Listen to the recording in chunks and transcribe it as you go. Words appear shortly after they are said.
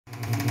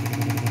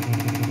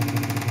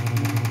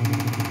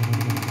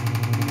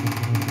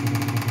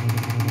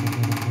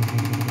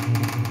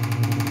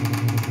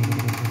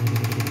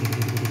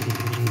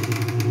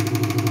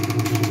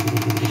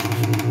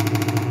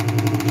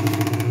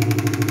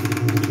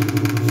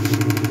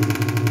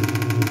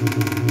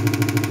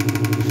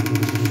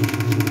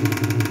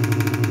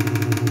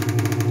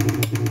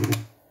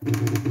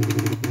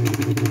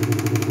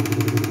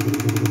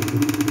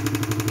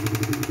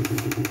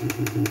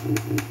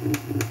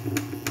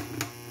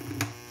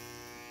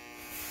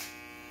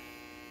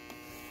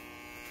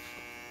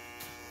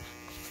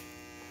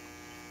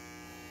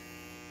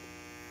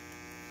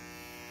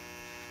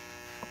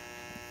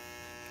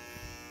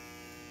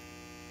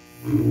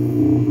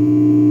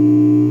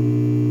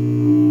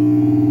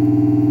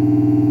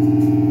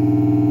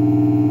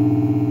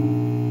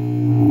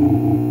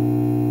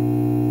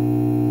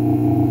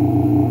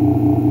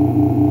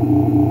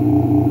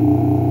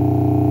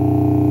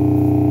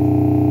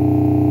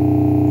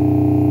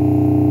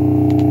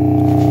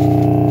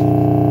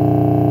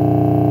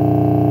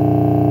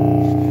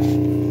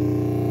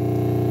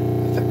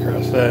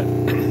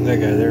That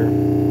guy there.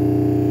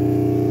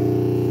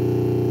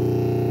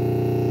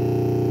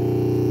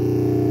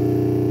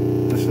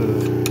 This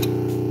is,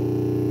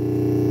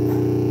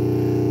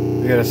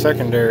 we got a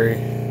secondary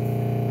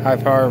high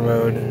power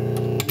mode.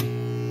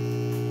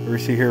 We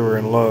see here we're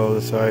in low,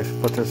 so I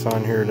put this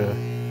on here to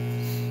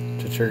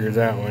trigger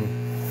that one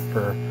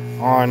for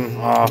on,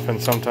 off, and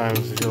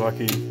sometimes if you're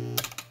lucky,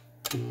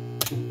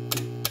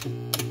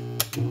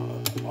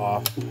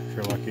 off if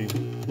you're lucky.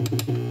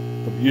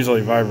 But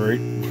usually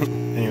vibrate.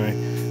 Anyway,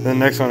 then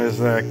the next one is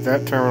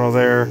that terminal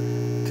there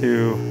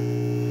to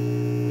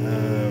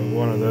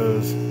one of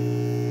those,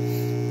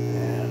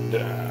 and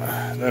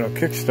that'll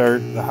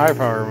kickstart the high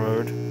power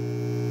mode. So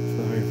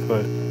let me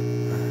put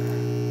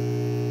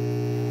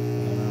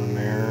that on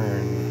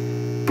there,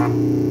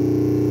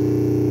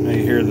 and now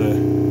you hear the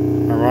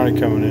harmonic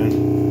coming in.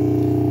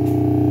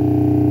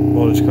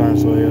 Voltage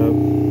climbs way up.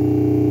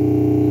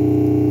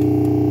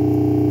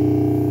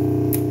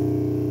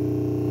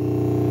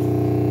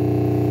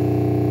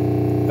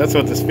 That's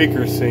what the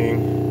speaker's seeing.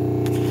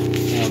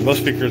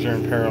 Most speakers are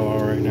in parallel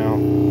right now,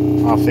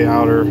 off the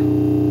outer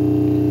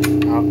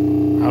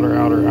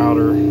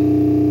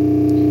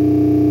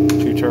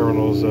two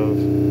terminals of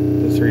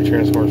the 3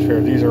 transformers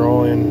pair. These are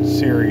all in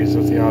series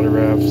with the outer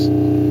refs.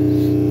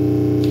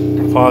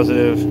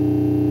 Positive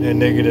and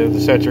negative.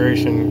 The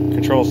saturation,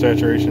 control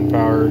saturation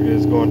power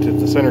is going to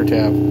the center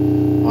tap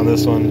on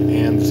this one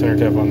and the center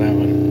tap on that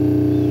one.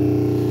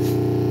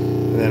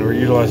 And then we're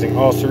utilizing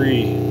all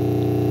 3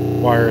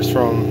 wires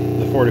from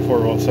the 44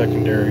 volt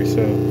secondary,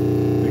 so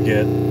we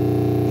get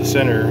the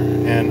center,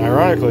 and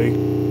ironically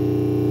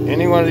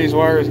any one of these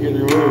wires get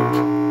removed,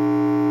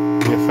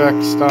 the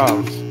effect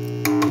stops.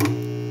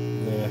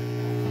 Oh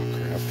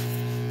crap,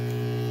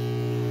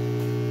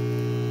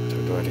 so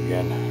do it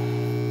again.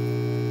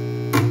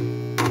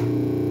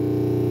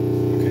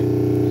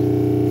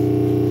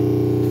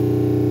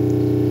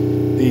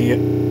 Okay,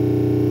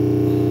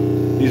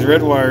 these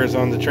red wires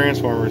on the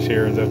transformers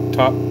here, the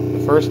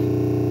first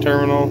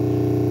terminal,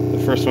 the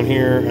first one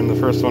here, and the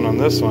first one on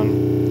this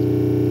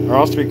one are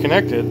all to be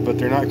connected, but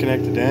they're not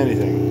connected to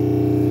anything.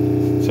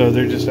 So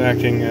they're just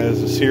acting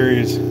as a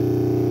series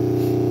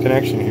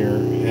connection here.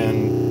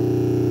 And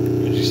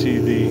as you see,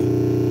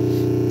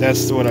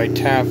 that's what I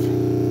tap,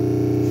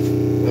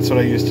 that's what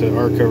I use to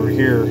arc over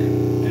here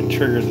and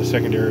trigger the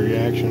secondary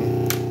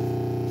reaction.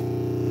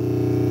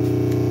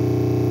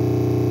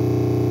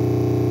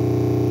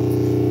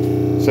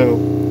 So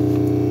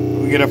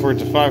we get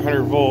upwards of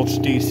 500 volts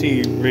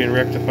DC being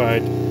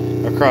rectified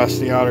across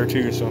the outer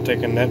two. So I'm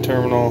taking that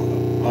terminal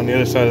on the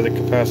other side of the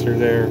capacitor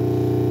there,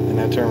 and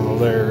that terminal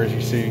there, as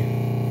you see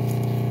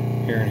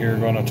here and here,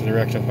 going up to the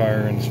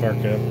rectifier and the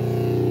spark gap.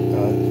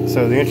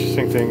 So the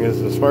interesting thing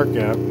is the spark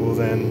gap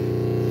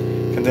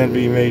can then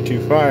be made to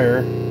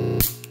fire.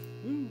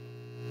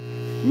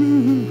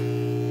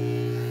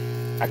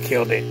 I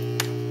killed it.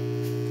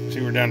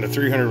 See, we're down to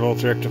 300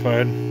 volts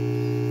rectified,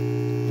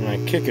 and I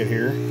kick it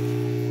here.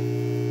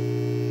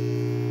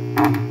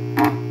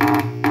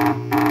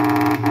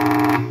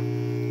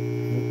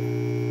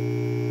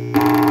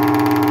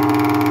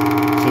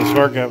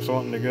 Spark gap's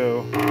wanting to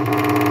go.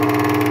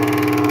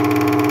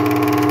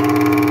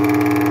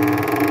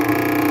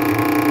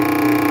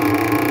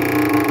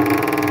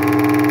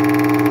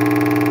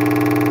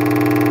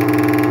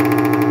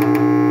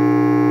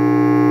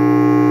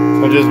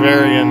 So just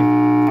varying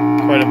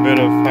quite a bit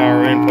of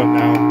power input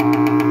now.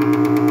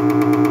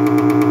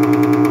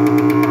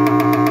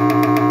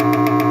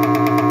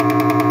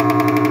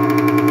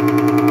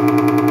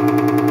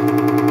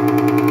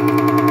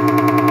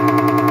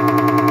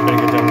 Try to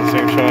get down to the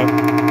same shot.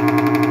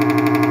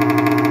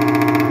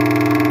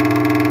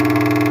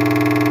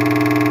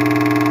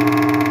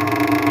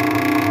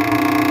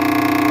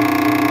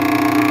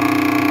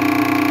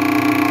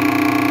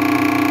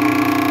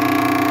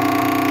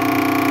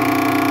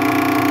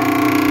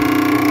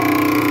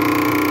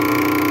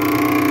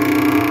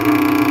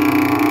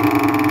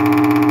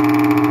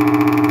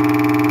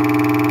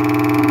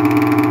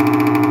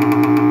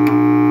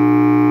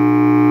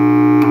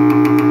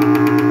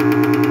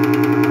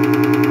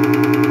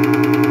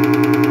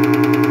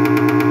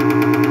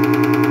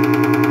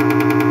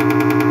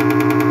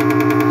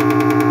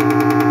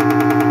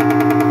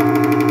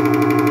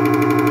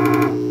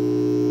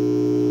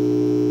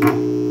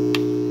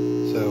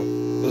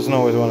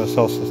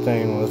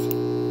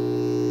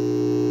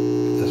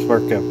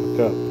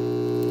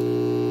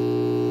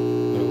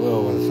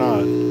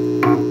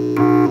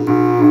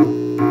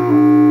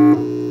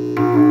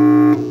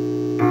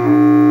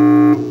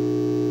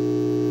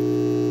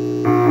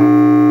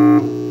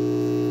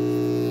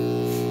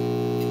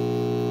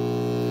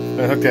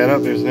 hook that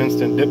up, there's an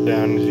instant dip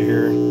down, as you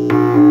hear.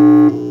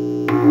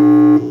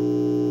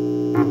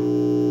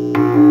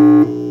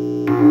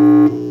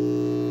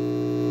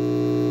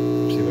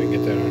 See if I can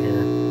get that on here.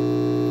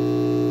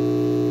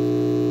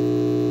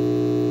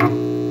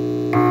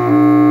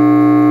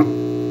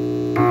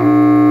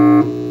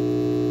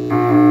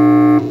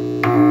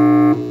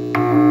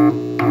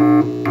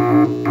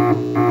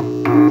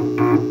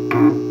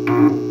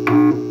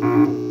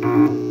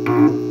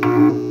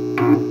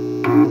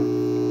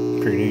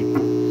 Pretty neat.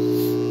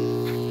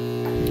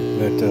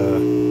 But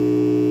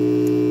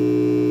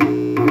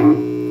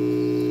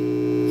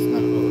it's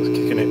not what was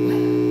kicking it.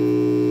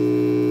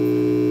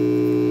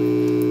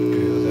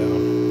 Maybe it was that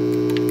one.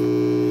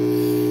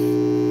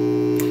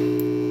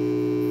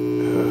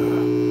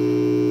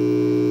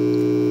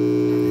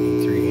 I need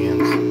 3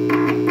 hands.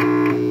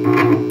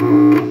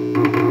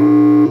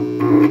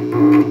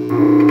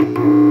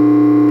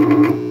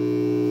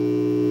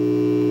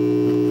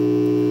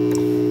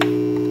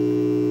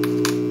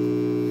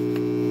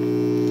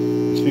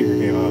 Speaker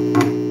came up.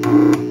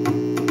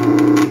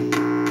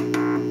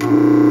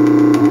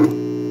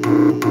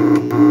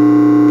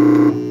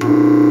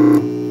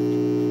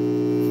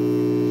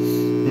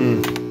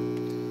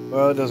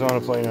 Well, it doesn't want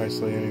to play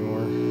nicely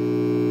anymore.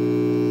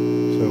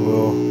 So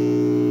well,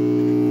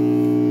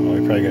 we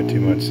probably got too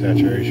much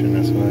saturation,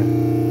 that's why.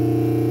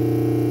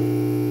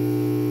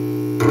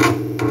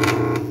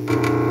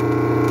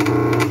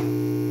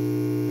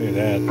 Look at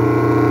that.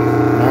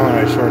 Now when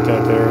I short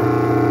that there,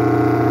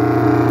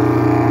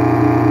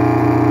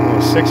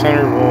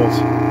 600 volts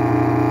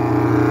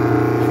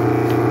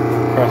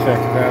across that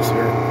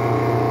capacitor.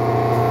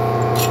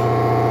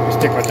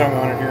 Stick my tongue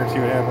on it here and see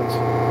what happens.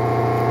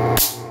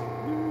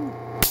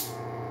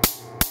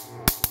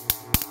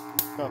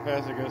 How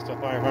fast it goes to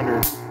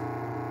 500.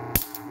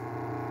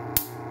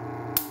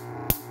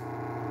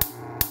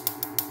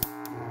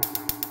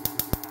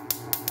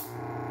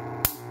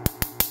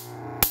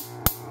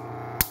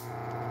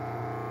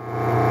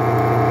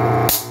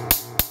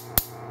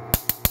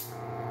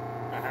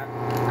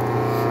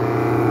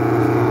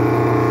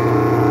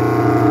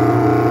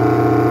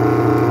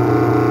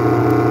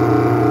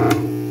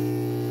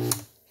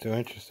 So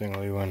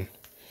interestingly, when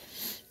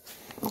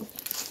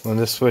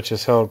this switch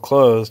is held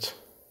closed,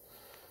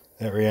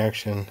 that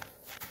reaction,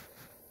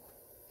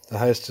 the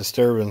highest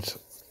disturbance,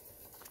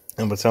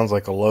 and what sounds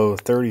like a low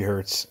 30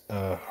 hertz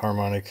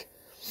harmonic,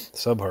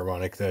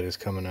 subharmonic that is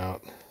coming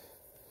out,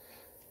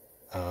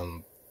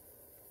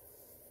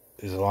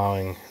 is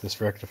allowing this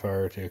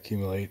rectifier to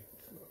accumulate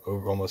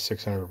over almost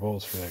 600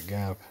 volts for that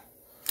gap,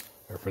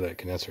 or for that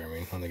condenser, I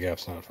mean, when the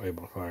gap's not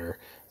able to fire.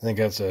 I think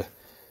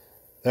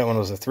that one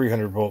was a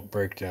 300 volt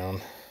breakdown,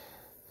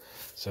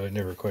 so it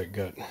never quite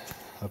got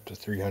up to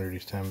 300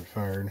 each time it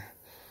fired.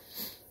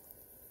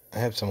 I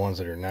have some ones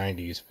that are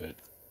 90s, but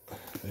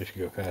they should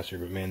go faster,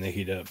 but man, they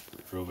heat up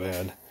real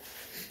bad.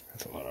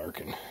 That's a lot of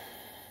arcing.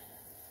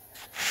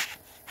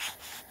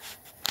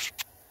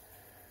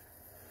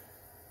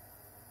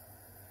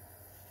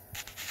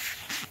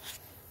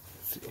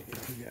 Let's see what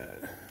we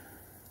got.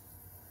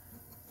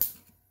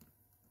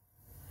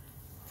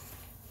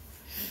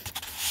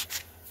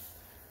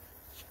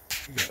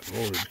 We got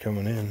voltage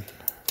coming in.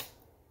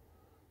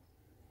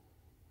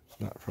 It's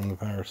not from the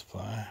power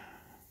supply.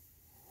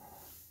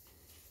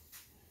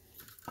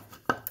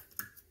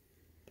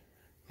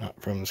 Not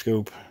from the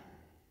scope.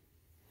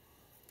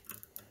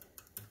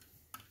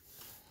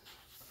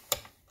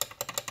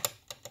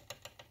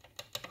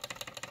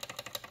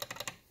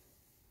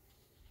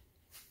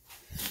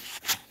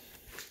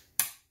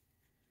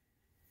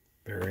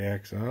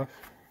 Variac's off.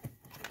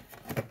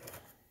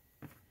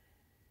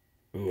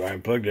 Ooh, I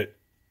unplugged it.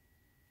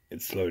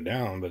 It slowed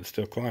down, but it's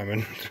still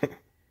climbing.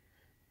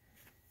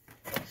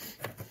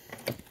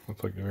 I'll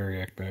plug the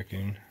variac back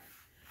in.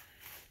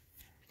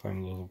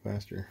 Climb a little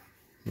faster.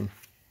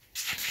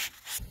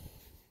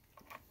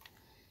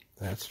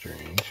 That's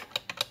strange.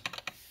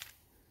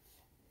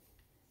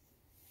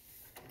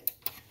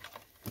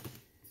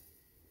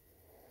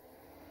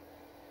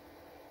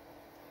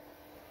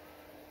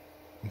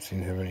 Doesn't seem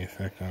to have any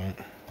effect on it.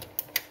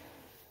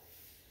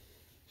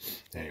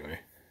 Anyway.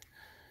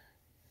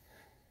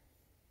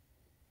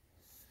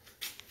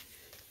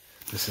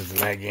 This is the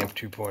MagAmp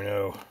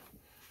 2.0.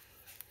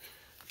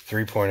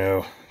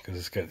 3.0, because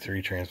it's got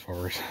 3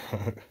 transformers.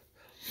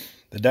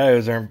 The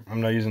diodes aren't,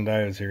 I'm not using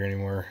diodes here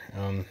anymore.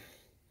 I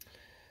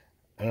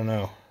don't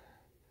know.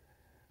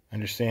 I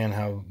understand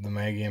how the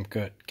MagAmp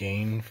got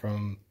gain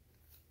from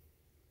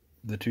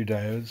the 2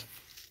 diodes,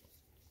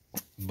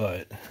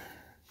 but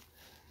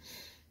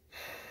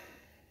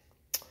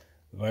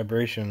the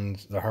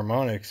vibrations, the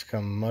harmonics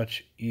come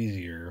much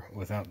easier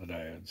without the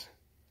diodes.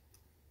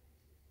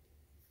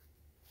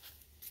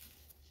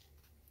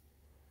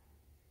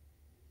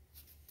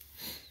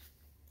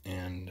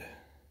 And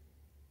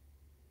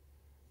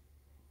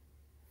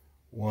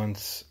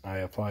once I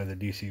apply the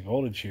DC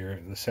voltage here,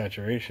 the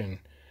saturation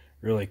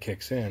really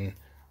kicks in,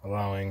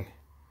 allowing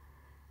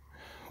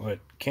what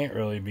can't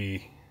really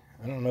be,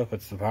 I don't know if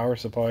it's the power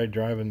supply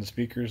driving the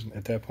speakers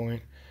at that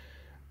point,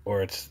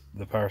 or it's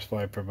the power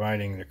supply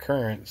providing the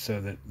current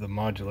so that the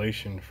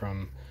modulation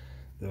from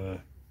the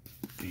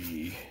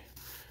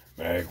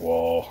mag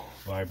wall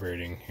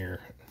vibrating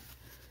here,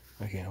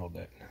 I can't hold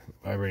that,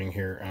 vibrating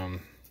here,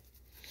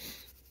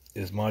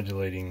 is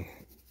modulating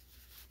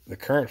the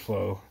current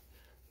flow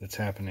that's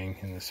happening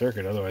in the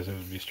circuit. Otherwise it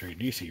would be straight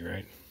DC,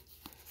 right?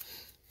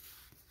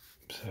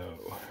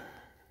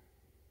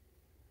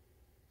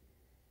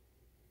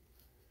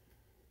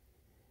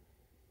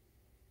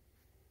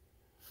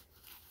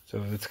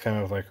 So it's kind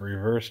of like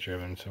reverse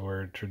driven, so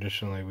where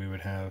traditionally we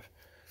would have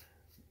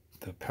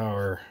the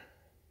power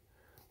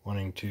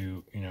wanting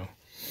to, you know,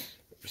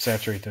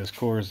 saturate those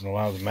cores and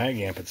allow the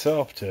MagAmp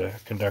itself to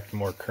conduct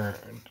more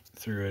current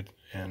through it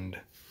and,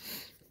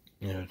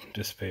 you know,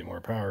 dissipate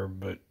more power.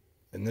 But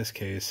in this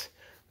case,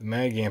 the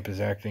MagAmp is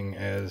acting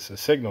as a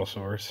signal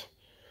source,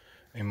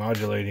 a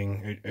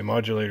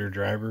modulator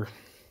driver,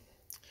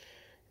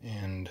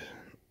 and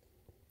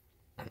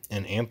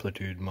an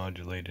amplitude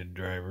modulated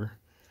driver,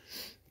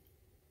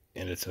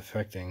 and it's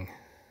affecting,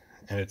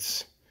 and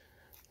it's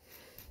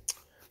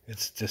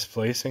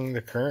displacing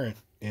the current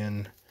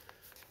in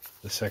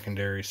the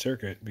secondary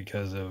circuit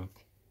because of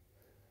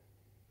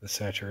the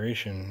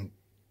saturation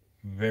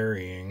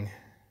varying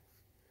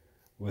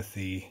with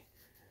the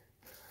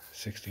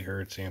 60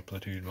 hertz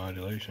amplitude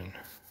modulation.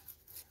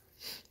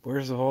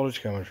 Where's the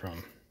voltage coming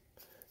from?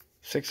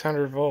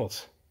 600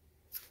 volts.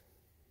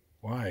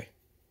 Why?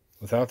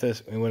 Without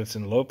this, when it's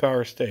in low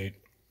power state,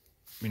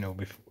 you know,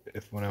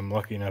 when I'm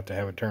lucky enough to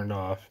have it turned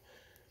off,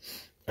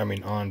 I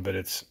mean on, but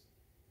it's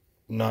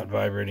not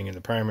vibrating in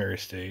the primary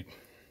state.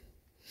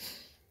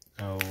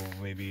 Oh,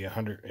 maybe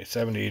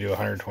 170 to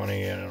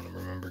 120, I don't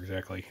remember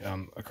exactly,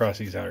 across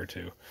these outer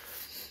two.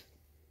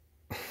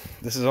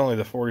 This is only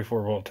the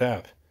 44 volt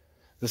tap.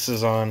 This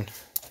is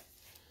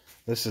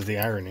the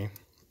irony.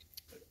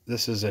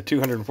 This is a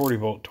 240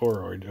 volt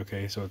toroid,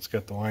 okay, so it's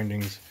got the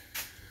windings.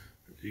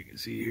 You can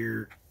see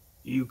here,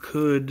 you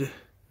could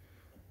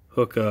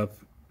hook up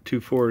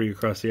 240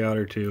 across the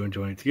outer two and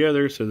join it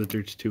together so that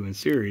there's two in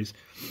series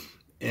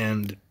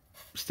and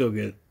still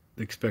get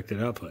the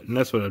expected output. And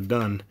that's what I've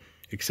done,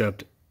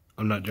 except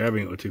I'm not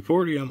driving it with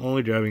 240, I'm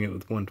only driving it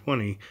with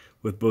 120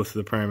 with both of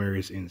the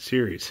primaries in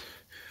series.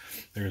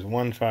 There's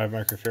one 5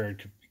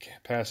 microfarad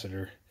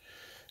capacitor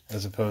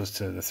as opposed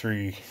to the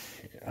 3,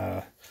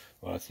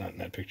 well, it's not in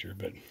that picture,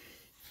 but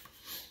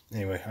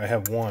anyway, I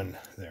have one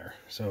there.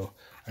 So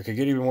I could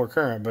get even more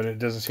current, but it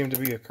doesn't seem to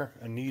be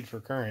a need for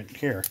current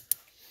here.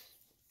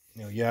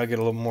 You know, yeah, I get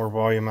a little more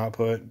volume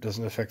output,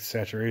 doesn't affect the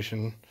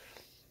saturation.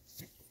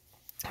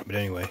 But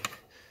anyway,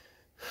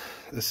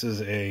 this is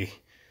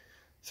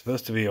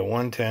supposed to be a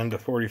 110 to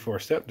 44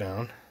 step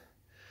down.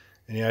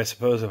 And yeah, I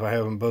suppose if I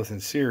have them both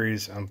in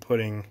series,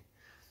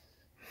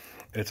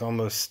 it's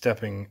almost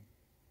stepping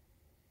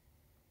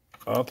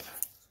up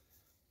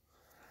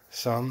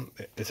some.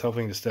 It's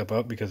helping to step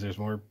up because there's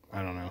more,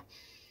 I don't know.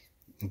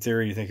 In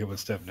theory, you think it would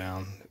step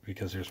down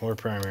because there's more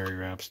primary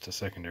wraps to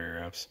secondary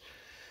wraps.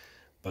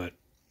 But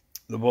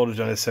the voltage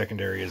on this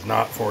secondary is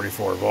not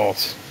 44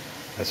 volts.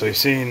 As we've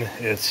seen,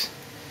 it's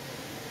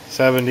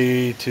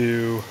 70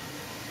 to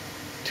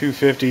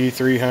 250,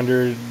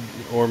 300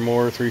 or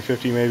more,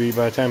 350 maybe.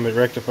 By the time it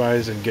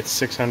rectifies and gets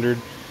 600,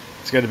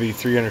 it's got to be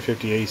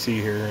 350 AC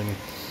here. And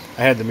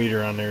I had the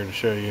meter on there to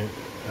show you,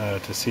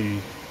 to see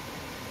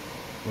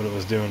what it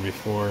was doing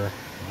before.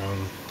 I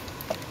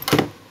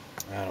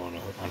don't want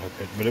to unhook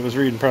it, but it was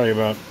reading probably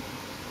about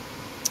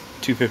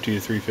 250 to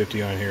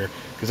 350 on here,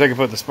 because I could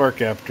put the spark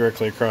gap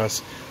directly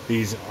across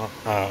these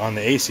on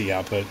the AC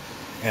output,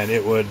 and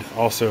it would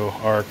also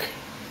arc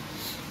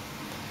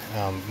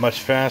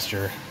much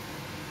faster,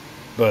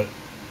 but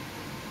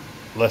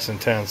less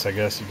intense, I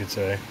guess you could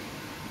say,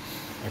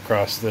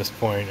 across this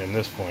point and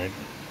this point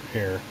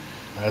here,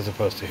 as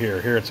opposed to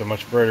here. Here it's a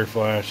much brighter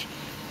flash,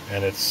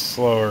 and it's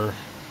slower,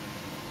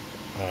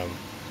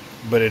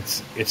 but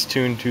it's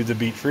tuned to the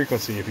beat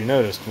frequency. If you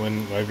noticed,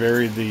 when I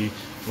varied the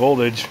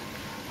voltage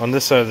on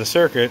this side of the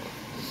circuit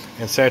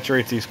and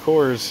saturate these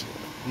cores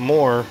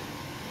more,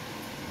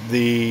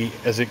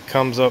 as it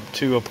comes up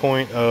to a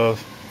point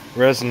of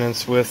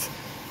resonance with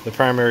the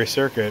primary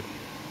circuit,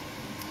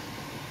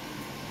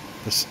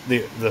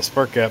 the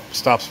spark gap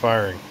stops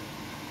firing,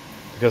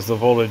 because the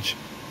voltage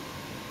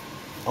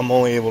I'm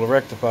only able to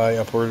rectify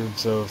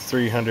upwards of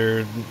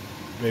 300,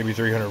 maybe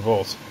 300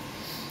 volts.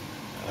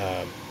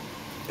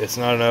 It's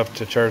not enough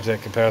to charge that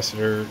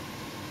capacitor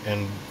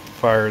and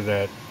fire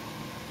that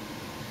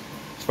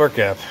spark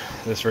gap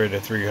this rate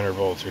at 300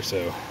 volts or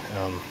so.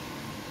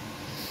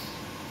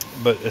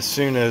 But as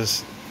soon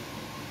as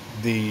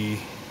the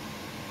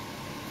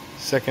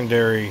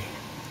secondary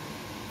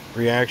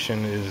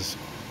reaction is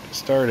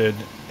started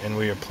and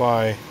we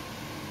apply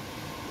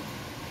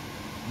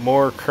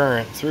more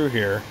current through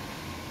here,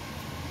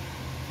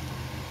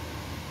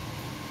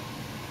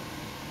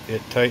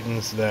 it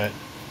tightens that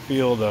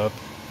field up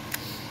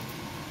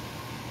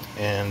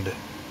and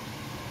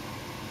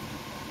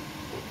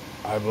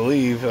I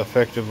believe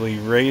effectively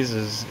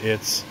raises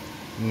its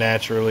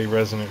naturally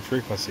resonant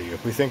frequency.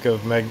 If we think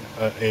of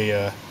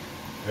a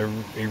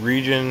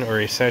region or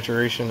a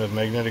saturation of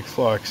magnetic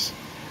flux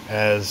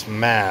as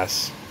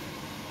mass,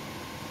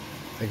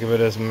 think of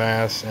it as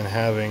mass and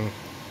having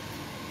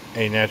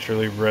a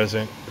naturally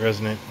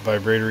resonant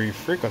vibratory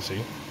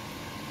frequency.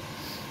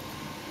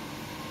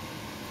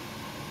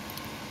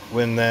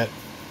 When that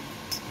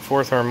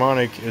fourth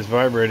harmonic is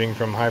vibrating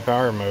from high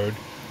power mode,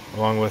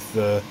 along with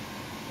the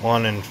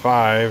 1 and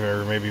 5,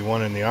 or maybe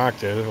 1 in the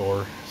octave,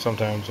 or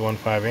sometimes 1,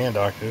 5, and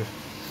octave.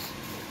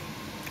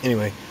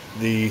 Anyway,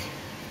 the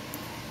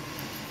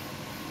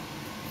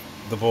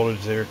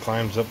voltage there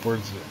climbs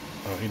upwards,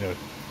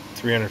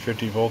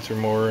 350 volts or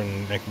more,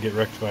 and that can get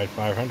rectified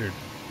 500.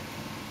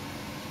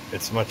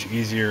 It's much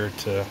easier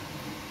to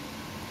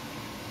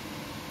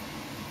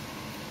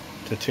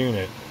tune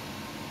it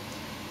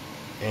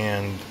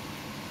and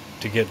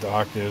to get the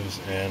octaves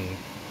and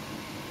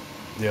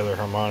the other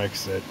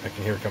harmonics that I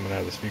can hear coming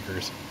out of the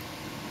speakers.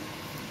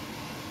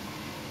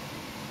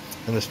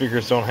 And the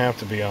speakers don't have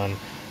to be on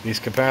these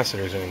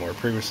capacitors anymore.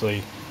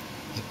 Previously,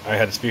 I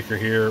had a speaker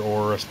here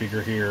or a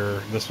speaker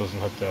here. This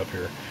wasn't hooked up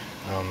here.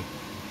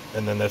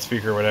 And then that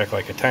speaker would act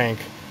like a tank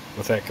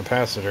with that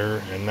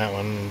capacitor and that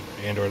one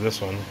and or this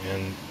one,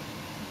 and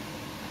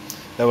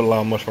that would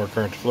allow much more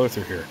current to flow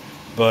through here.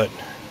 But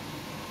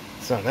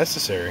it's not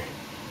necessary,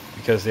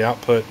 because the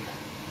output,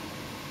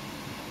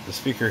 the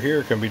speaker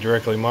here, can be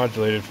directly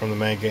modulated from the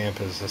MagAmp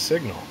as a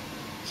signal.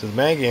 So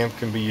the MagAmp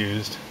can be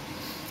used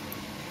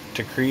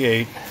to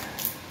create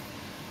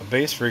a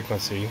base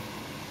frequency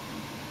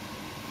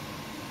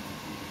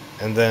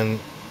and then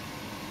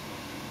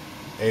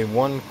a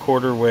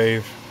 1/4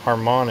 wave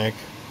harmonic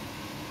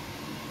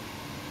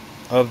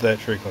of that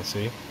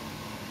frequency,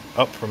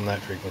 up from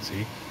that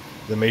frequency,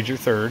 the major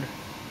third.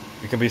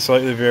 It can be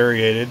slightly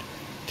variated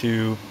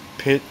to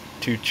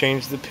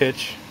change the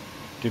pitch,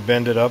 to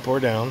bend it up or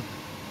down,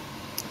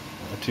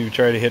 to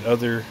try to hit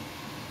other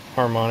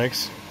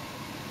harmonics,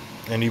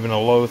 and even a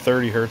low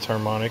 30 hertz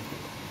harmonic,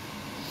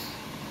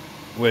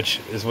 which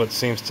is what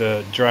seems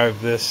to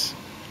drive this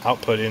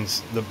output in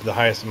the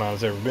highest amount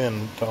it's ever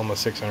been, to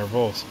almost 600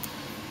 volts.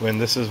 When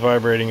this is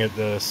vibrating at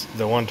the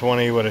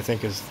 120, what I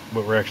think is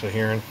what we're actually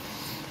hearing,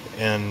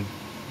 and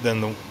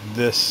then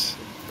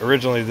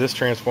originally this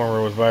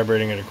transformer was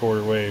vibrating at a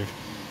 1/4 wave,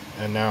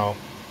 and now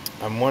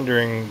I'm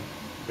wondering,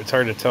 it's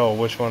hard to tell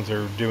which ones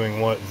are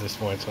doing what at this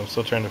point, so I'm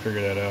still trying to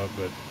figure that out,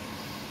 but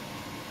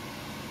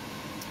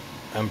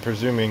I'm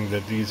presuming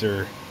that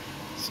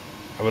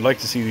I would like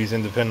to see these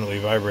independently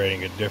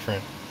vibrating at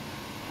different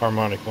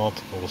harmonic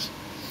multiples,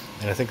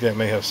 and I think that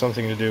may have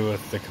something to do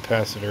with the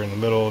capacitor in the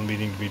middle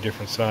needing to be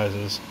different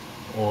sizes,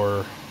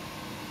 or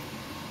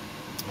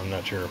I'm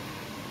not sure,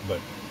 but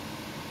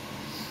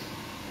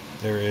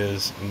there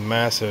is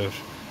massive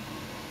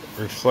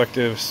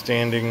reflective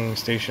standing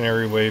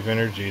stationary wave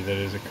energy that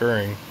is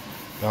occurring,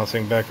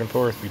 bouncing back and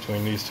forth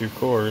between these two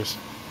cores,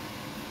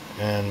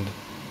 and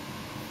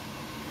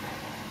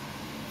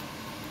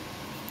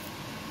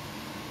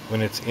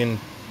when it's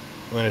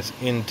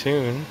in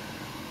tune,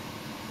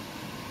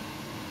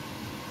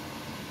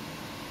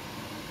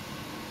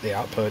 the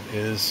output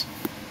is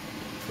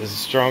as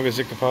strong as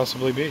it could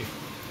possibly be.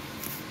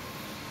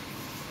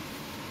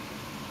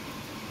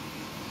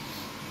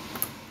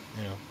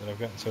 That I've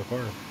gotten so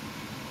far.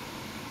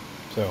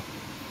 So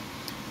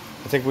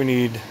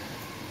the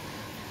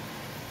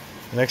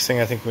next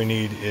thing I think we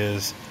need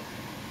is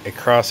a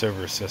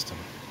crossover system.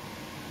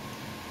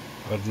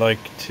 I'd like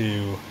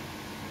to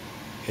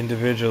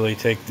individually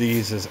take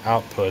these as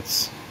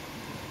outputs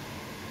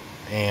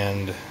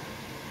and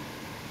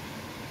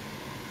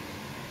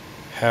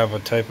have a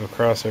type of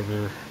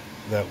crossover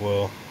that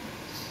will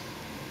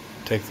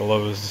take the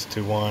lows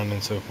to 1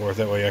 and so forth.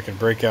 That way I can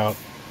break out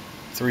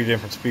 3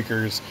 different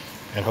speakers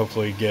and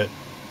hopefully get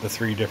the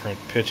 3 different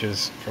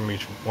pitches from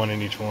each one in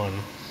each one,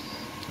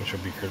 which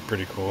would be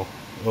pretty cool.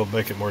 It'll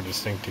make it more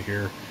distinct to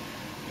hear,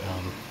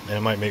 and it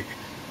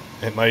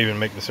might even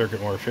make the circuit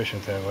more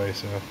efficient that way.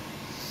 So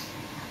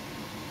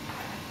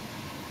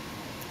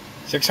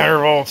 600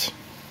 volts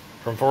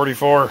from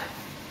 44.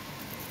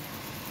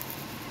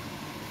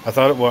 I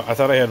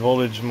thought I had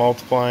voltage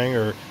multiplying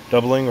or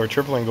doubling or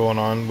tripling going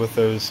on with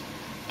those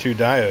 2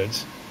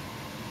 diodes.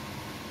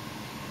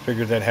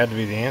 Figured that had to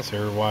be the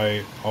answer,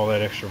 why all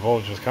that extra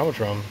voltage was coming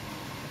from,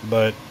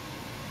 but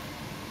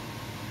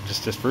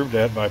just disproved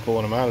that by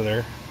pulling them out of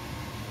there.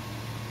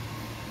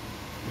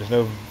 There's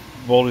no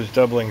voltage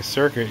doubling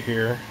circuit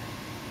here.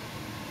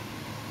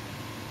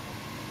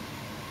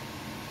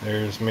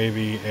 There's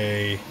maybe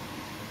a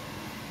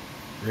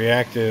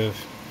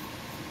reactive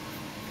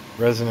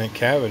resonant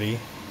cavity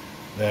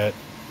that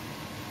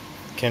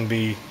can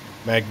be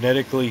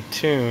magnetically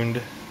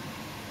tuned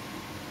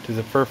to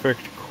the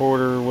perfect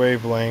 1/4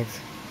 wavelength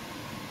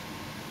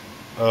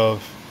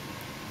of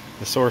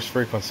the source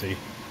frequency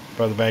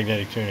by the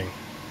magnetic tuning.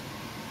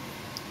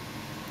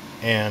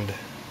 And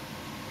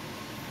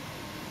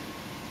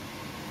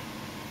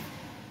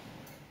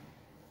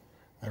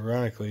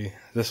ironically,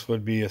 this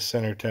would be a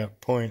center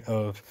tap point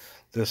of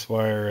this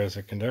wire as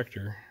a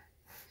conductor.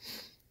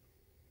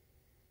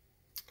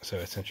 So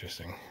it's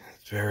interesting.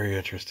 It's very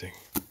interesting.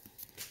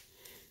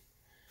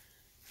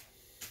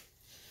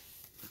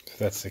 If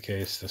that's the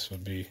case, this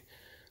would be,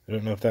 I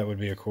don't know if that would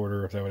be a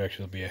quarter or if that would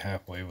actually be a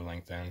half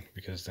wavelength then,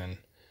 because then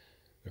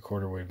the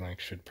quarter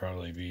wavelength should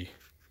probably be,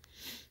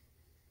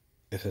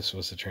 if this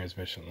was the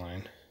transmission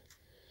line.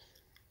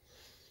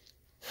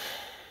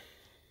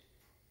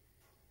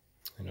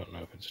 I don't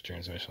know if it's a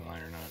transmission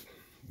line or not,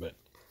 but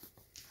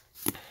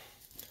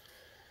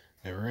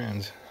never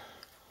ends.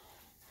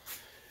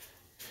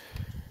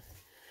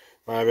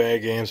 My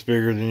MagAmp's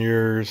bigger than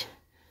yours.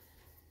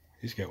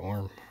 He's got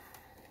warm.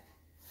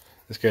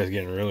 This guy's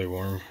getting really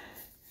warm.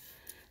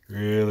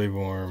 Really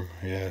warm,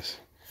 yes.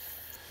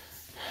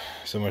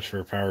 So much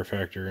for power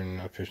factor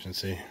and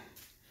efficiency.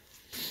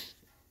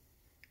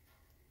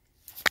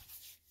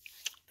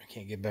 I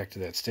can't get back to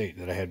that state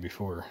that I had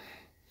before.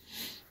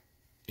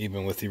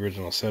 Even with the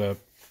original setup.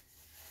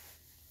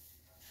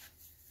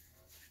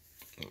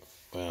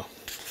 Well,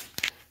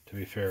 to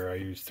be fair, I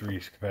used 3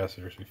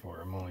 capacitors before.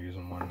 I'm only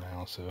using 1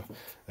 now, so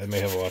that may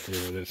have a lot to do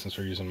with it since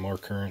we're using more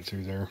current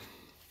through there.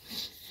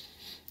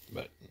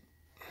 But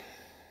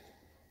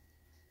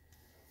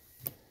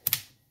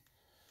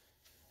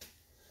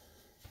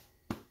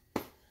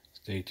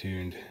stay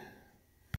tuned.